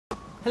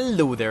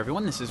Hello there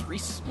everyone, this is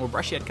Reese, or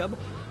miniCub.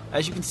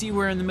 As you can see,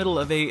 we're in the middle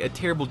of a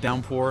terrible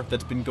downpour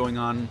that's been going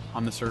on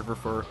the server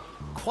for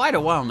quite a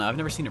while now. I've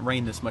never seen it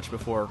rain this much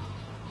before.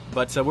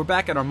 But we're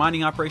back at our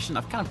mining operation.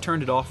 I've kind of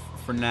turned it off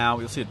for now.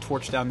 You'll see a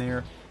torch down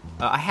there.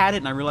 I had it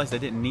and I realized I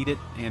didn't need it,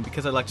 and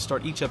because I like to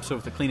start each episode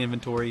with a clean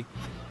inventory,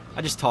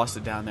 I just tossed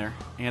it down there.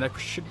 And I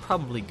should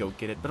probably go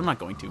get it, but I'm not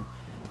going to.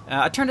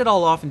 I turned it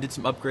all off and did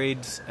some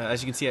upgrades.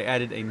 As you can see, I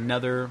added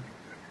another,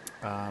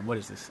 what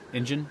is this,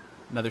 engine?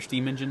 Another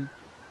steam engine.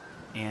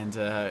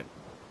 And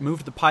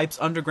moved the pipes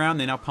underground.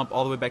 They now pump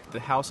all the way back to the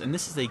house, and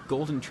this is a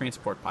golden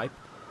transport pipe.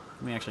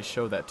 Let me actually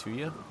show that to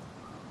you,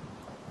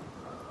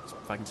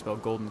 if I can spell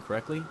golden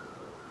correctly.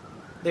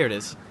 There it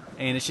is.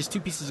 And it's just 2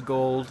 pieces of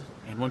gold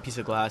and 1 piece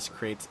of glass.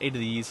 Creates 8 of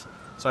these.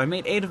 So I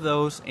made 8 of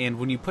those, and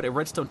when you put a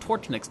redstone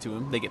torch next to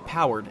them, they get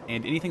powered,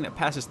 and anything that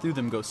passes through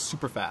them goes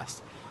super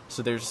fast.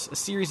 So there's a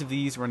series of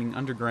these running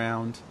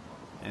underground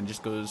and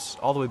just goes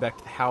all the way back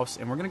to the house,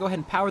 and we're going to go ahead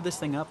and power this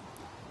thing up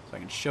so I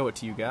can show it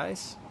to you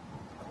guys.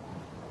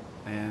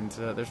 And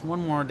there's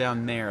one more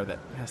down there that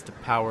has to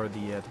power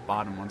the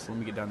bottom one, so let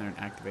me get down there and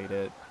activate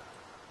it.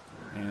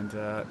 And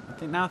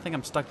I think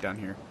I'm stuck down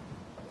here.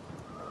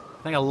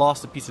 I think I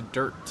lost a piece of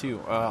dirt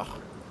too. Ugh,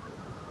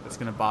 that's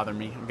gonna bother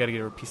me. I've got to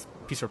get a piece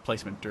of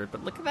replacement dirt.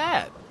 But look at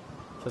that!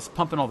 So it's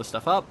pumping all this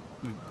stuff up.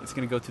 It's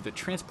gonna go through the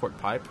transport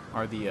pipe,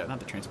 or the not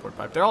the transport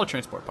pipe. They're all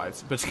transport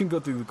pipes, but it's gonna go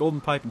through the golden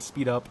pipe and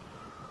speed up.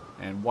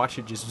 And watch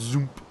it just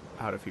zoom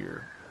out of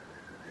here.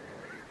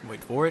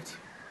 Wait for it.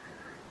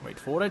 Wait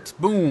for it.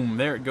 Boom!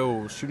 There it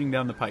goes, shooting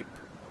down the pipe.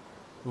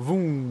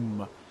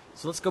 Boom!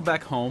 So let's go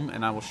back home,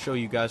 and I will show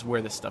you guys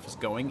where this stuff is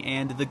going.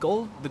 And the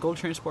gold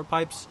transport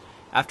pipes,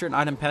 after an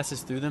item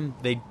passes through them,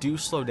 they do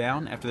slow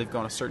down after they've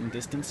gone a certain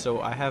distance. So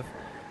I have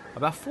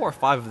about 4 or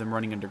 5 of them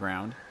running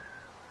underground.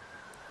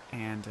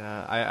 And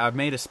I've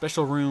made a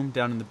special room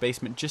down in the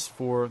basement just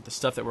for the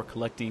stuff that we're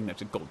collecting.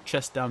 There's a gold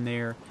chest down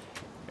there.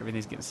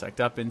 Everything's getting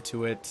sucked up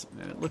into it,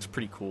 and it looks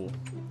pretty cool.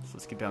 So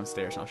let's get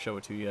downstairs, and I'll show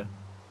it to you.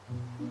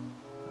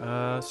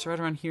 So right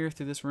around here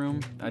through this room.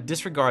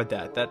 Disregard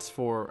that. That's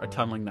for a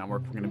tunneling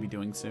network we're going to be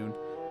doing soon.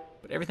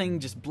 But everything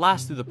just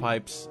blasts through the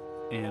pipes,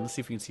 and let's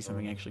see if we can see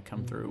something actually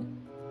come through.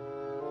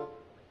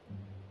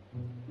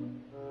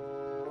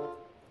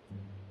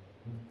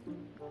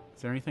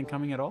 Is there anything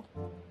coming at all?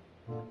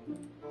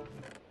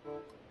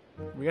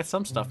 We got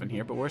some stuff in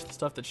here, but where's the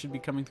stuff that should be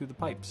coming through the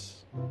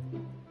pipes?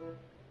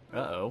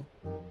 Uh-oh.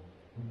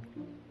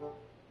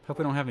 Hope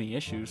we don't have any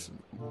issues.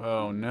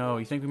 Oh no,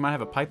 you think we might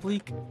have a pipe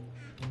leak?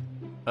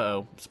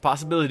 Uh-oh, it's a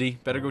possibility.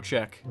 Better go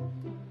check.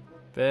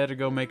 Better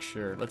go make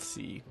sure. Let's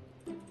see.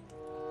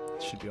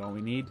 This should be all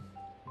we need.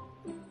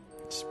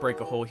 Just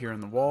break a hole here in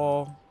the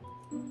wall.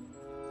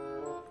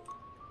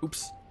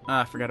 Oops.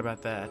 I forgot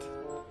about that.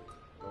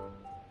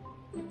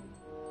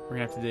 We're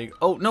gonna have to dig.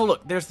 Oh, no,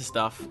 look, there's the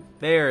stuff.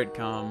 There it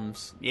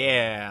comes.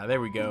 Yeah, there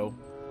we go.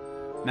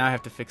 Now I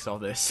have to fix all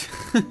this.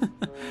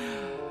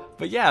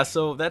 But yeah,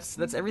 so that's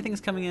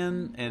everything's coming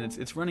in, and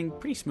it's running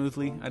pretty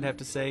smoothly, I'd have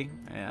to say.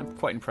 I'm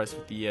quite impressed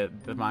with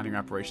the mining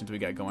operations we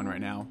got going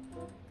right now.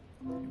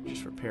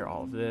 Just repair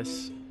all of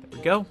this. There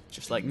we go,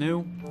 just like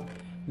new.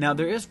 Now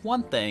there is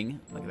one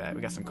thing. Look at that,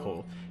 we got some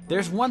coal.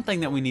 There's one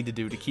thing that we need to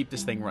do to keep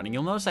this thing running.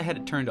 You'll notice I had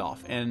it turned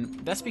off, and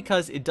that's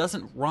because it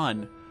doesn't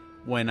run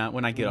when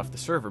I get off the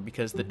server,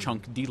 because the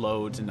chunk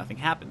deloads and nothing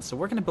happens. So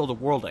we're going to build a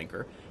world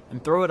anchor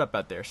and throw it up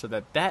out there so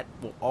that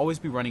will always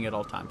be running at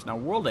all times. Now,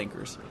 world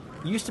anchors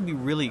used to be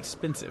really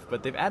expensive,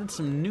 but they've added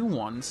some new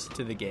ones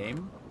to the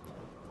game.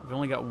 We've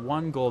only got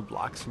 1 gold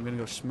block, so I'm going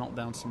to go smelt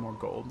down some more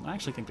gold. I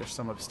actually think there's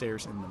some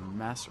upstairs in the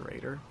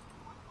macerator.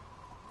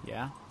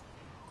 Yeah.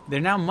 They're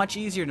now much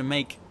easier to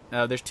make.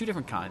 There's 2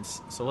 different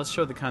kinds. So let's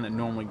show the kind that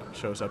normally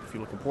shows up. If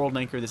you look at world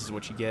anchor, this is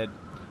what you get.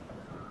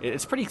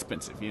 It's pretty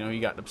expensive, you know,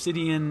 you got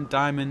obsidian,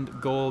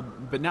 diamond,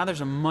 gold, but now there's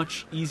a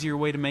much easier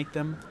way to make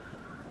them.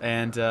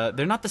 And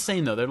they're not the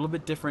same, though. They're a little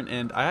bit different,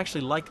 and I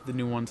actually like the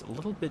new ones a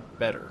little bit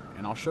better.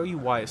 And I'll show you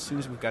why as soon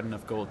as we've got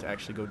enough gold to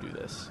actually go do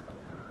this.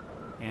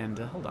 And,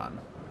 hold on.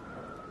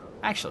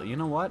 Actually, you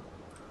know what?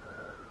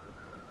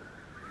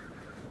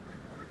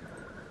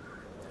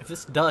 If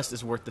this dust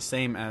is worth the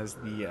same as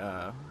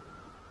the,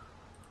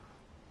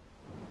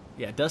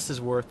 yeah, dust is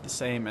worth the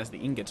same as the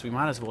ingots, we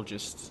might as well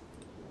just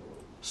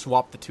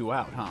swap the 2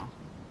 out, huh?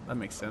 That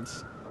makes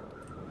sense.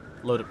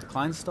 Load up the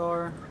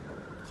Kleinstar.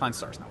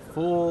 Kleinstar's now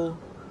full.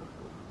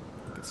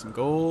 Get some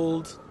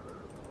gold.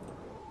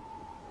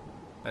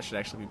 That should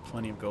actually be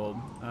plenty of gold.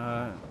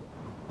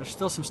 There's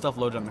still some stuff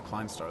loaded on the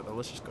Kleinstar, though.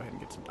 Let's just go ahead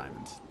and get some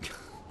diamonds.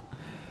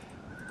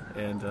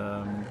 And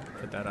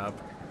put that up.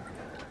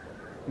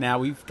 Now,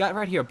 we've got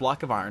right here a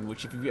block of iron,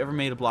 which if you've ever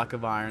made a block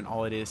of iron,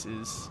 all it is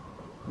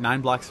 9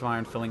 blocks of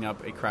iron filling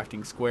up a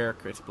crafting square,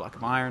 creates a block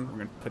of iron. We're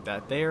going to put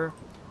that there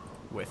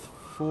with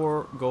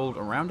 4 gold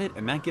around it,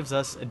 and that gives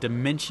us a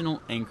dimensional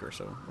anchor.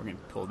 So we're going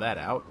to pull that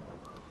out.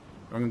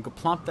 We're going to go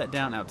plump that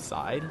down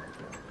outside,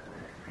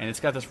 and it's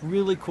got this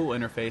really cool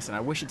interface, and I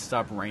wish it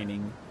stopped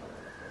raining,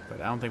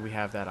 but I don't think we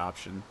have that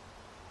option.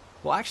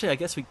 Well, actually, I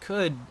guess we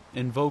could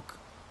invoke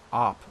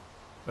op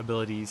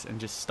abilities and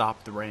just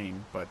stop the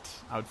rain, but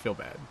I would feel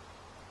bad.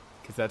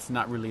 Because that's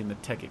not really in the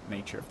Tekkit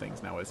nature of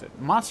things now, is it?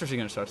 Monsters are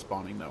going to start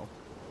spawning, though.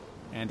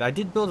 And I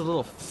did build a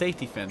little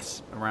safety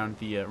fence around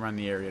the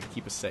area to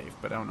keep us safe,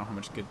 but I don't know how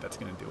much good that's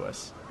going to do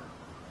us.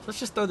 So let's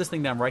just throw this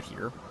thing down right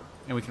here,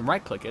 and we can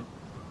right-click it.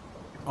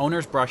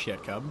 Owner's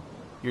Brushhead Cub.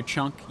 Your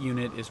chunk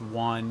unit is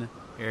 1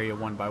 area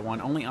 1 by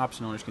 1. Only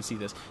option owners can see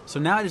this. So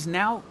now it is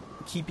now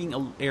keeping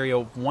an area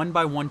 1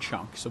 by 1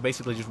 chunk, so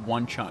basically just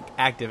 1 chunk,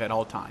 active at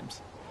all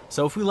times.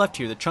 So if we left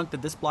here, the chunk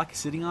that this block is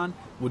sitting on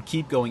would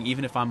keep going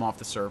even if I'm off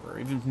the server.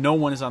 Even if no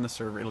one is on the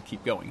server, it'll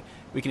keep going.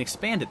 We can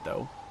expand it,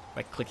 though,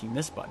 by clicking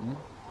this button.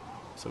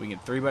 So we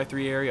get 3 by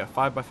 3 area, a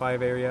 5 by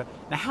 5 area.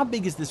 Now, how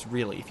big is this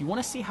really? If you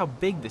want to see how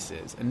big this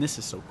is, and this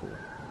is so cool,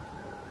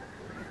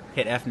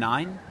 hit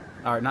F9,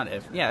 or not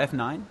F, yeah,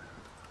 F9,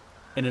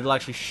 and it'll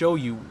actually show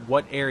you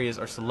what areas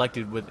are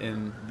selected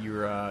within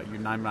your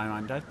 9 by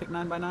 9. Did I pick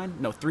 9 by 9?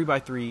 No, 3 by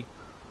 3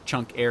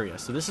 chunk area.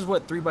 So this is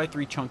what 3 by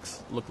 3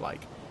 chunks look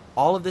like.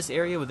 All of this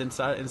area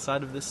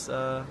inside of this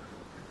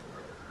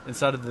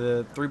inside of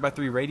the 3 by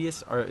 3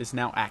 radius is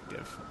now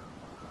active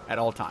at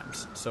all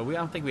times. So I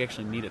don't think we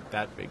actually need it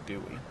that big, do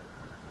we?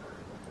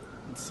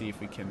 Let's see if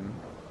we can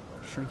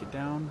shrink it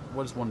down.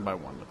 What does 1 by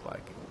 1 look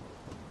like?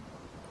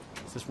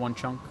 Is this 1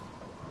 chunk?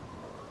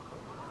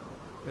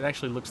 It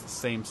actually looks the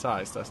same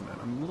size, doesn't it?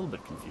 I'm a little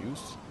bit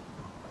confused.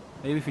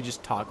 Maybe if we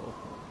just toggle.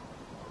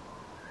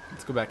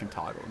 Let's go back and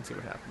toggle and see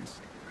what happens.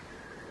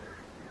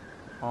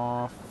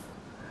 Off.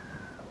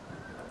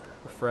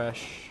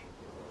 Refresh.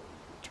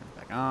 Turn it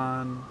back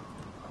on.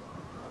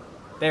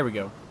 There we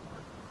go.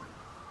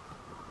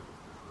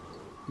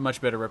 Much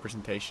better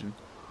representation.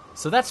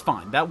 So that's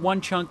fine. That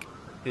 1 chunk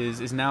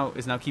is now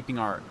keeping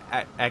our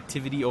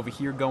activity over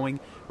here going.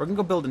 We're gonna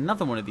go build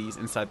another one of these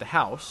inside the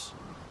house,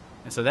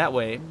 and so that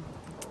way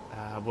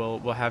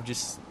we'll have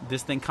just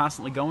this thing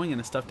constantly going and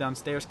the stuff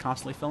downstairs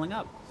constantly filling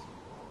up.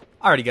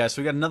 Alrighty, guys.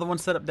 So we got another one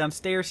set up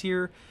downstairs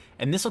here,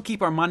 and this will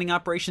keep our mining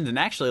operations, and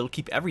actually it'll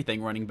keep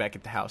everything running back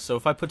at the house. So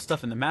if I put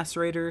stuff in the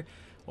macerator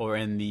or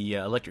in the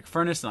electric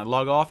furnace and I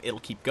log off, it'll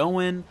keep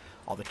going.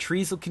 All the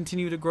trees will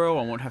continue to grow.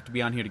 I won't have to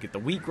be on here to get the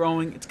wheat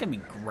growing. It's going to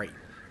be great.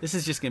 This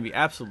is just going to be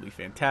absolutely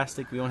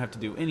fantastic. We don't have to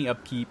do any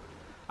upkeep.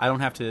 I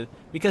don't have to,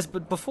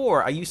 but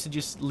before I used to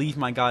just leave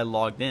my guy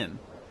logged in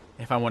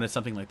if I wanted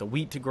something like the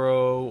wheat to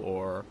grow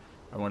or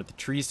I wanted the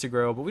trees to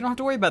grow, but we don't have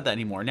to worry about that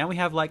anymore. Now we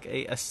have like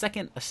a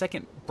second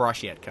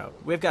Brushhead Cub.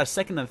 We've got a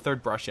second and a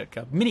third Brushhead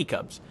Cub.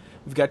 miniCubs.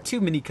 We've got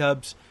 2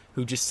 miniCubs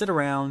who just sit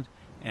around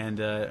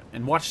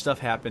and watch stuff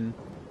happen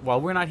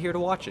while we're not here to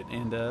watch it.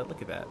 And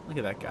look at that. Look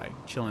at that guy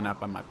chilling out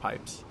by my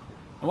pipes.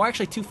 And we're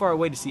actually too far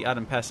away to see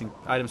items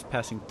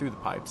passing through the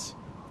pipes.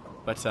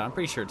 But I'm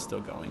pretty sure it's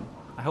still going.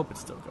 I hope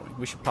it's still going.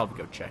 We should probably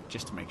go check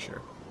just to make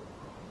sure.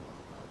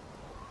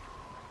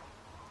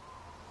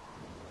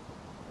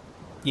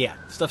 Yeah,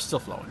 stuff's still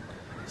flowing.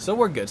 So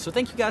we're good. So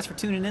thank you guys for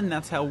tuning in.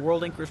 That's how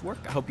world anchors work.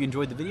 I hope you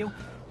enjoyed the video.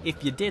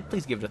 If you did,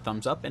 please give it a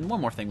thumbs up. And one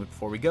more thing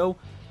before we go.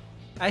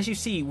 As you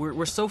see,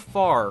 we're so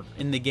far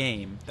in the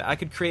game that I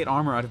could create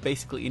armor out of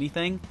basically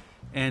anything.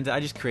 And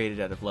I just created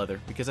it out of leather.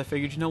 Because I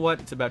figured, you know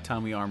what? It's about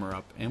time we armor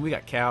up. And we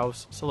got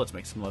cows, so let's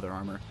make some leather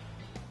armor.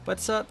 But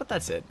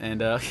that's it.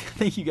 And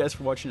thank you guys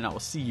for watching, and I will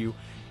see you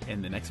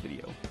in the next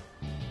video.